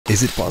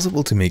Is it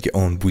possible to make your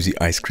own Boozy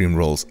ice cream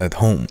rolls at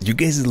home? You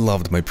guys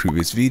loved my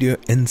previous video,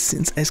 and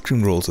since ice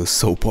cream rolls are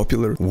so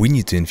popular, we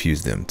need to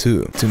infuse them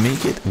too. To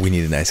make it, we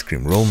need an ice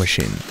cream roll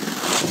machine.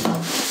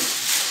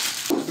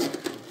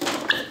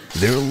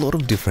 There are a lot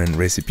of different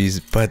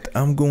recipes, but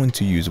I'm going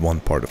to use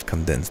 1 part of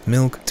condensed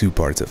milk, 2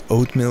 parts of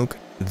oat milk,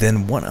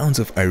 then 1 ounce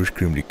of Irish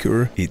cream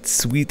liqueur. It's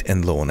sweet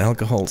and low on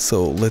alcohol,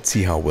 so let's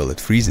see how well it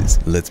freezes.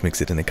 Let's mix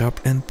it in a cup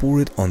and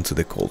pour it onto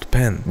the cold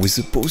pan. We're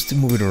supposed to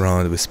move it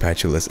around with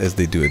spatulas as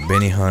they do at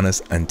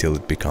Benihana's until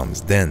it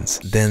becomes dense.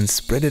 Then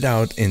spread it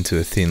out into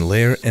a thin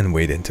layer and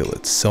wait until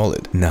it's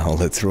solid. Now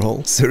let's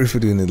roll. Sorry for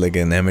doing it like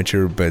an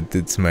amateur, but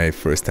it's my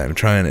first time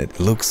trying it.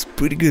 Looks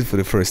pretty good for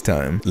the first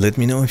time. Let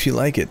me know if you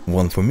like it.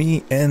 1 for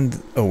me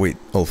and... oh wait,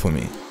 all for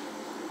me.